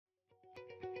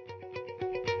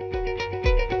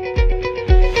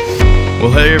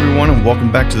Well, hey everyone, and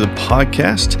welcome back to the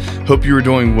podcast. Hope you are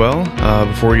doing well.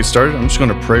 Before we get started, I'm just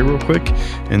going to pray real quick,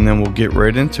 and then we'll get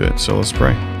right into it. So let's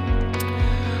pray.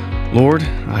 Lord,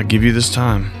 I give you this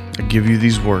time. I give you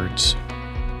these words.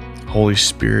 Holy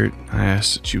Spirit, I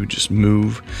ask that you would just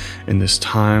move in this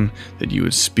time, that you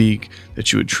would speak,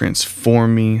 that you would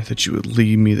transform me, that you would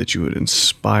lead me, that you would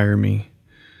inspire me.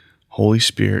 Holy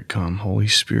Spirit, come. Holy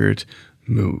Spirit,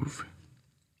 move.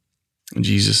 In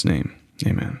Jesus' name,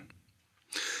 amen.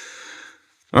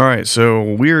 All right, so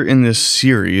we're in this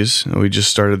series we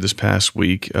just started this past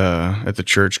week at the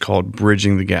church called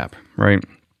Bridging the Gap, right?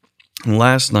 And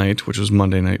last night, which was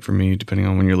Monday night for me, depending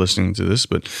on when you're listening to this,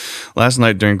 but last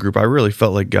night during group, I really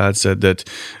felt like God said that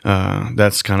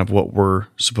that's kind of what we're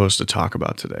supposed to talk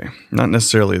about today. Not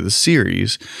necessarily the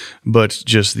series, but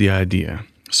just the idea.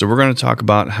 So we're going to talk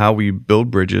about how we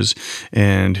build bridges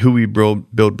and who we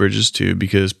build bridges to,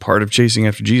 because part of chasing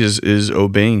after Jesus is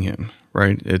obeying him,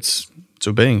 right? It's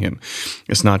obeying him.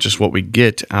 It's not just what we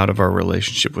get out of our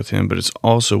relationship with him, but it's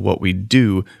also what we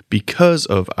do because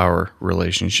of our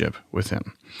relationship with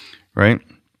him, right?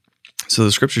 So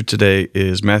the scripture today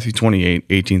is Matthew 28,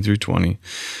 18 through 20,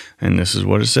 and this is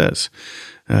what it says.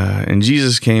 And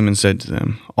Jesus came and said to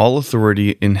them, "All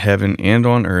authority in heaven and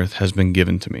on earth has been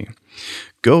given to me.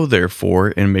 Go,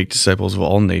 therefore, and make disciples of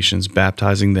all nations,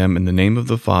 baptizing them in the name of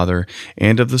the Father,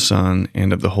 and of the Son,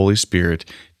 and of the Holy Spirit,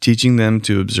 teaching them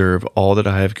to observe all that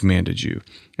I have commanded you.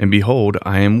 And behold,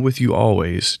 I am with you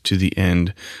always to the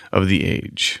end of the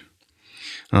age."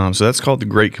 So that's called the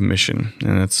Great Commission,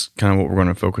 and that's kind of what we're going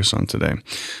to focus on today.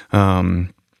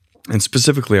 And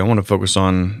specifically, I want to focus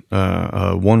on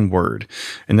one word,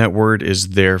 and that word is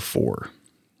therefore.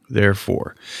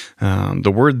 Therefore.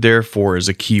 The word therefore is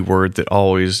a key word that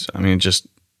always,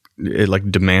 it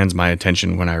like demands my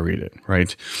attention when I read it,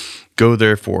 right? Go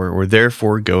therefore, or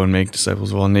therefore go and make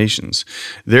disciples of all nations.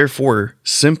 Therefore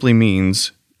simply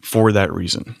means for that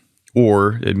reason,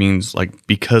 or it means like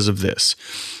because of this.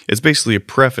 It's basically a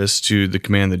preface to the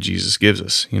command that Jesus gives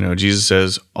us. You know, Jesus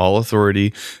says all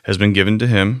authority has been given to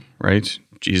him, right?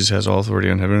 Jesus has all authority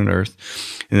on heaven and earth.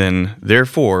 And then,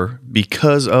 therefore,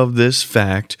 because of this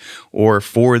fact, or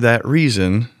for that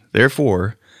reason,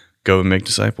 therefore, go and make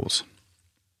disciples.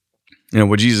 You know,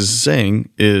 what Jesus is saying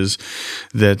is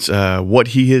that what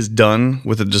he has done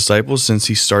with the disciples since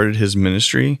he started his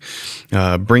ministry,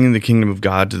 bringing the kingdom of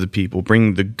God to the people,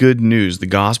 bringing the good news, the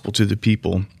gospel to the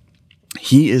people,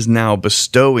 he is now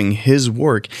bestowing his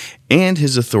work and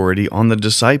his authority on the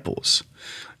disciples.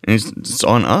 And it's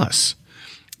on us.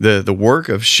 The work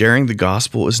of sharing the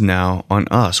gospel is now on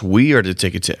us. We are to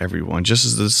take it to everyone, just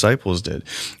as the disciples did.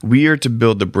 We are to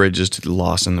build the bridges to the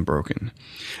lost and the broken.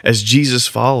 As Jesus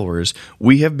followers,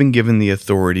 we have been given the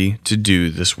authority to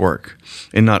do this work.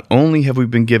 And not only have we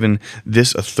been given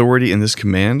this authority and this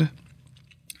command,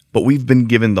 but we've been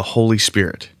given the Holy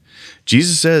Spirit.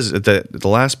 Jesus says at the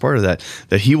last part of that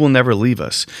he will never leave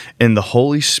us. And the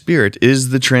Holy Spirit is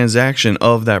the transaction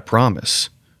of that promise.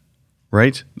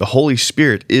 Right? The Holy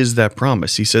Spirit is that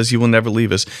promise. He says he will never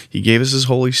leave us. He gave us his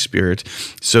Holy Spirit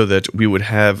so that we would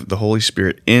have the Holy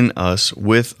Spirit in us,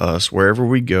 with us, wherever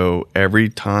we go, every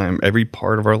time, every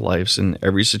part of our lives, in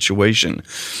every situation.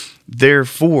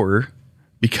 Therefore,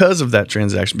 because of that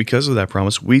transaction, because of that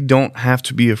promise, we don't have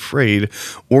to be afraid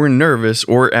or nervous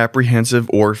or apprehensive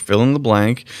or fill in the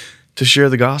blank to share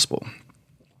the gospel.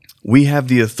 We have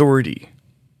the authority.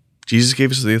 Jesus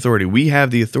gave us the authority. We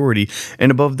have the authority.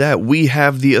 And above that, we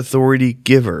have the authority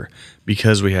giver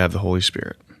because we have the Holy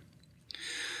Spirit.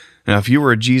 Now, if you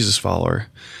were a Jesus follower,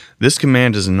 this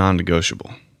command is a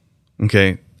non-negotiable.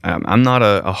 Okay? I'm not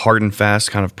a hard and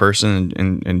fast kind of person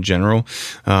in general,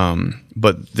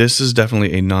 but this is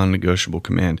definitely a non-negotiable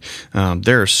command.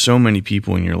 There are so many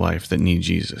people in your life that need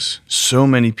Jesus. So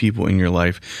many people in your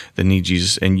life that need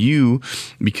Jesus. And you,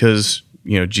 because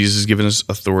Jesus has given us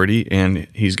authority and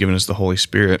he's given us the Holy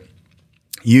Spirit.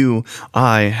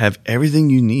 I have everything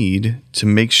you need to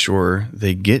make sure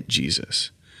they get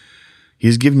Jesus.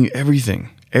 He's given you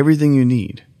everything you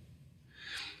need.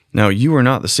 Now, you are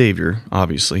not the Savior,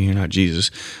 obviously, you're not Jesus,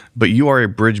 but you are a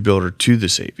bridge builder to the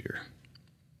Savior.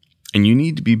 And you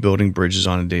need to be building bridges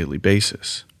on a daily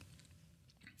basis.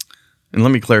 And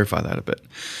let me clarify that a bit.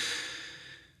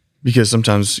 Because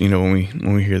sometimes,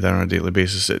 when we hear that on a daily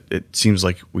basis, it seems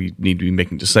like we need to be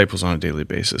making disciples on a daily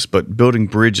basis. But building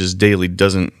bridges daily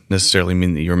doesn't necessarily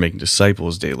mean that you're making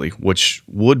disciples daily, which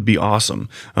would be awesome.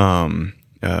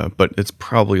 But it's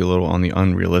probably a little on the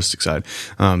unrealistic side.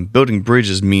 Building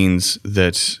bridges means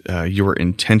that you are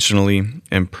intentionally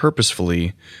and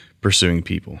purposefully pursuing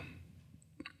people.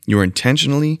 You are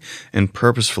intentionally and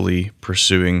purposefully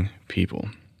pursuing people.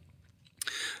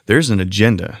 there's an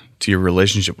agenda to your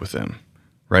relationship with them,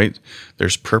 right?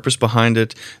 There's purpose behind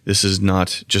it. This is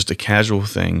not just a casual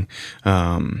thing.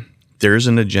 There's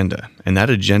an agenda, and that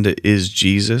agenda is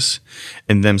Jesus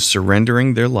and them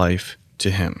surrendering their life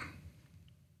to him.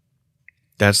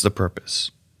 That's the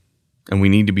purpose. And we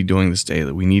need to be doing this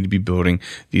daily. We need to be building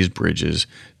these bridges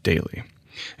daily.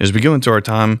 As we go into our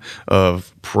time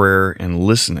of prayer and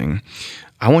listening,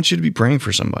 I want you to be praying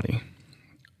for somebody.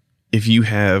 If you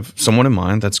have someone in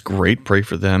mind, that's great. Pray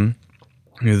for them,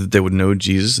 that they would know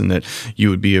Jesus and that you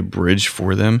would be a bridge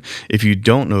for them. If you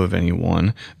don't know of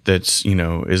anyone that's,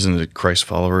 isn't a Christ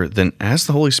follower, then ask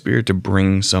the Holy Spirit to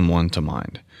bring someone to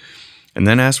mind. And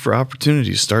then ask for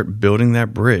opportunities. Start building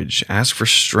that bridge. Ask for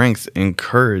strength and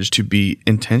courage to be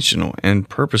intentional and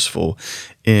purposeful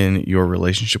in your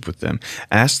relationship with them.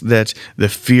 Ask that the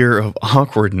fear of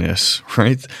awkwardness,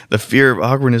 right? The fear of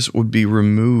awkwardness would be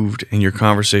removed and your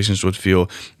conversations would feel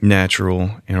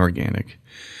natural and organic.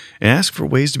 And ask for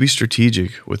ways to be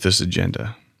strategic with this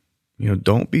agenda.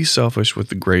 Don't be selfish with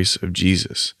the grace of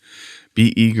Jesus.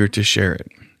 Be eager to share it.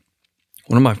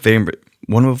 One of my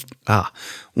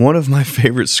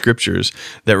favorite scriptures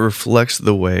that reflects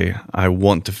the way I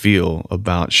want to feel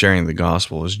about sharing the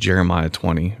gospel is Jeremiah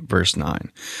 20, verse 9.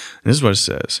 And this is what it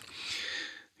says.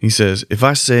 He says, "If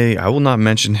I say I will not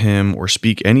mention him or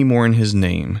speak any more in his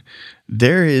name,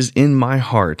 there is in my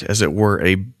heart, as it were,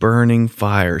 a burning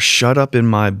fire shut up in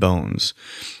my bones,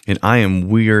 and I am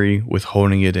weary with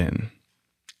holding it in.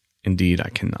 Indeed, I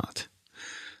cannot."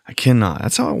 I cannot.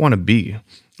 That's how I want to be.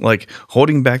 Like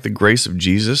holding back the grace of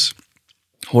Jesus,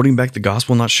 holding back the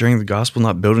gospel, not sharing the gospel,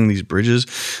 not building these bridges.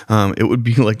 It would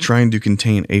be like trying to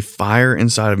contain a fire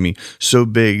inside of me so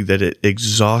big that it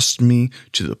exhausts me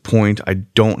to the point I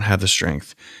don't have the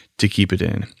strength to keep it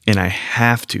in. And I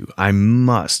have to. I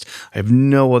must. I have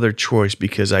no other choice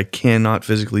because I cannot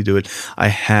physically do it. I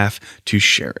have to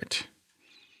share it.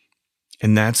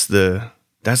 And that's the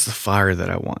fire that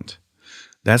I want.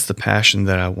 That's the passion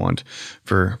that I want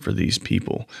for these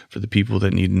people, for the people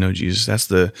that need to know Jesus. That's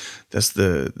the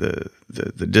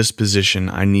disposition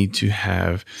I need to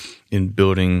have in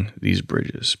building these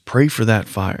bridges. Pray for that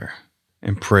fire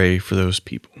and pray for those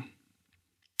people.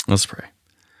 Let's pray.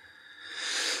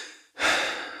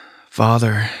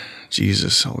 Father,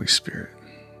 Jesus, Holy Spirit.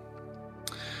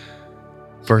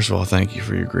 First of all, thank you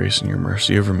for your grace and your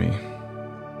mercy over me.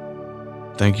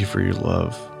 Thank you for your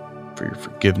love, for your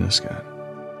forgiveness, God.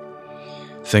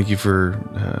 Thank you for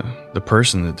the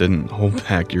person that didn't hold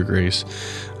back your grace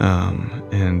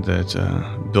and that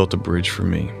built a bridge for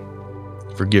me,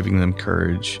 for giving them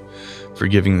courage, for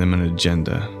giving them an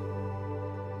agenda.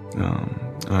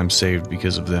 I'm saved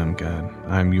because of them, God.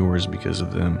 I'm yours because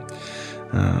of them,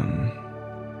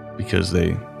 because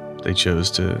they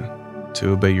chose to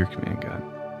obey your command, God.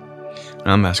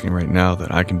 And I'm asking right now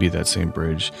that I can be that same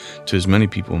bridge to as many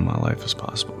people in my life as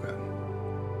possible, God.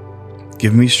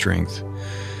 Give me strength,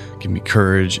 give me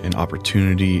courage and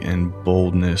opportunity and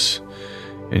boldness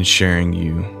in sharing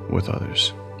you with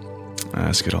others. I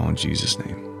ask it all in Jesus'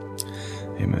 name.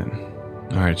 Amen.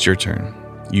 All right, it's your turn.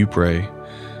 You pray,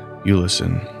 you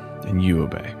listen, and you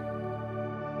obey.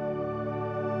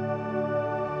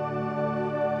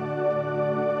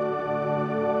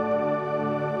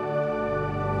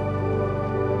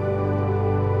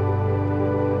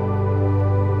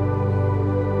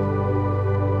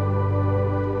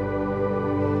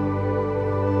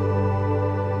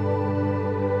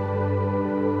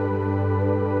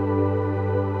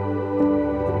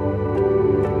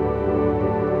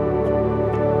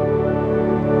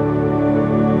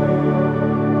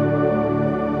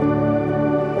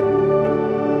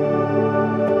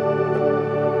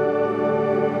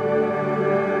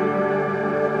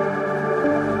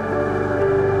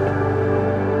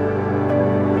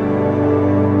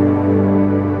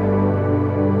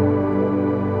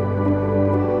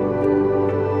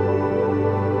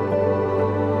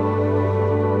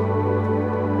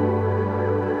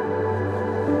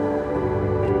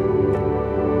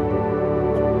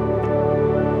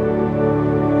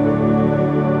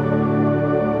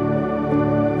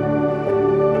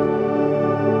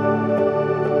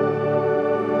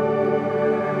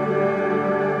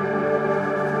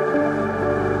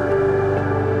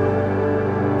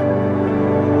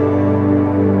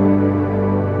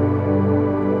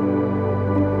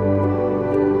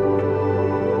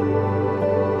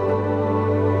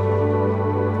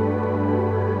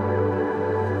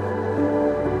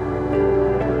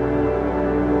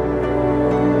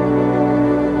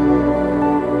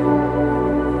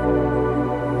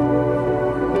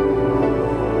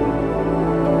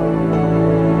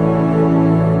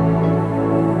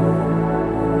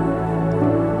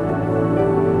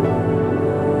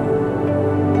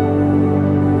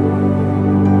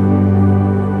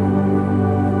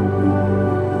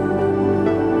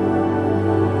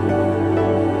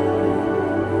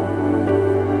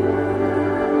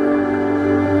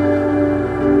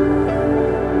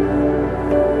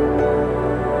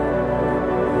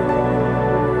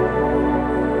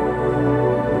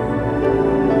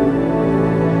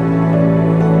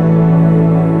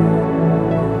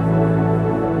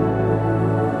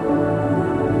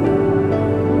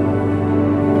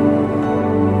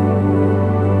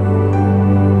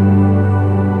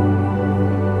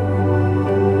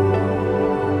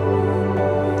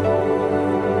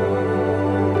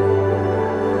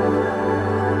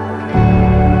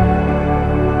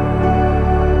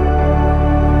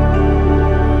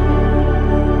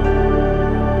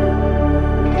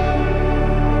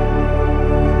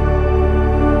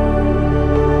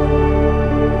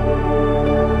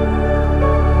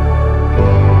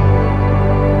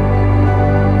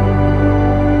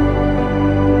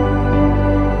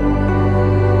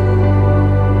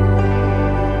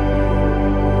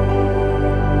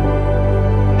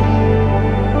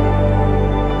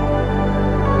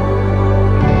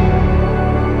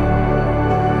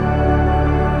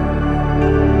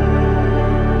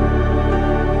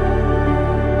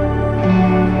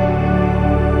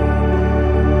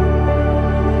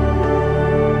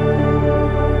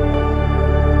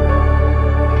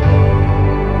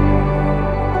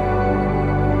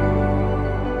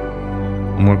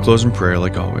 to close in prayer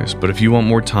like always, but if you want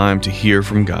more time to hear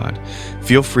from God,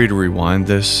 feel free to rewind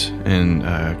this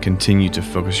and continue to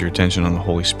focus your attention on the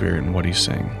Holy Spirit and what He's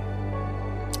saying.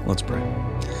 Let's pray.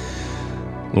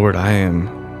 Lord, I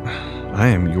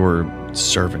am your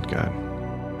servant, God,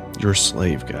 your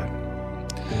slave, God.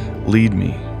 Lead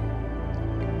me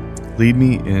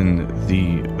in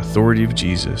the authority of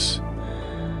Jesus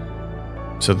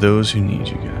to those who need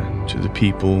you, God, to the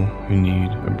people who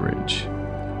need a bridge.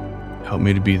 Help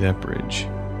me to be that bridge.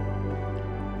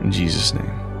 In Jesus'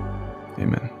 name,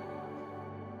 amen.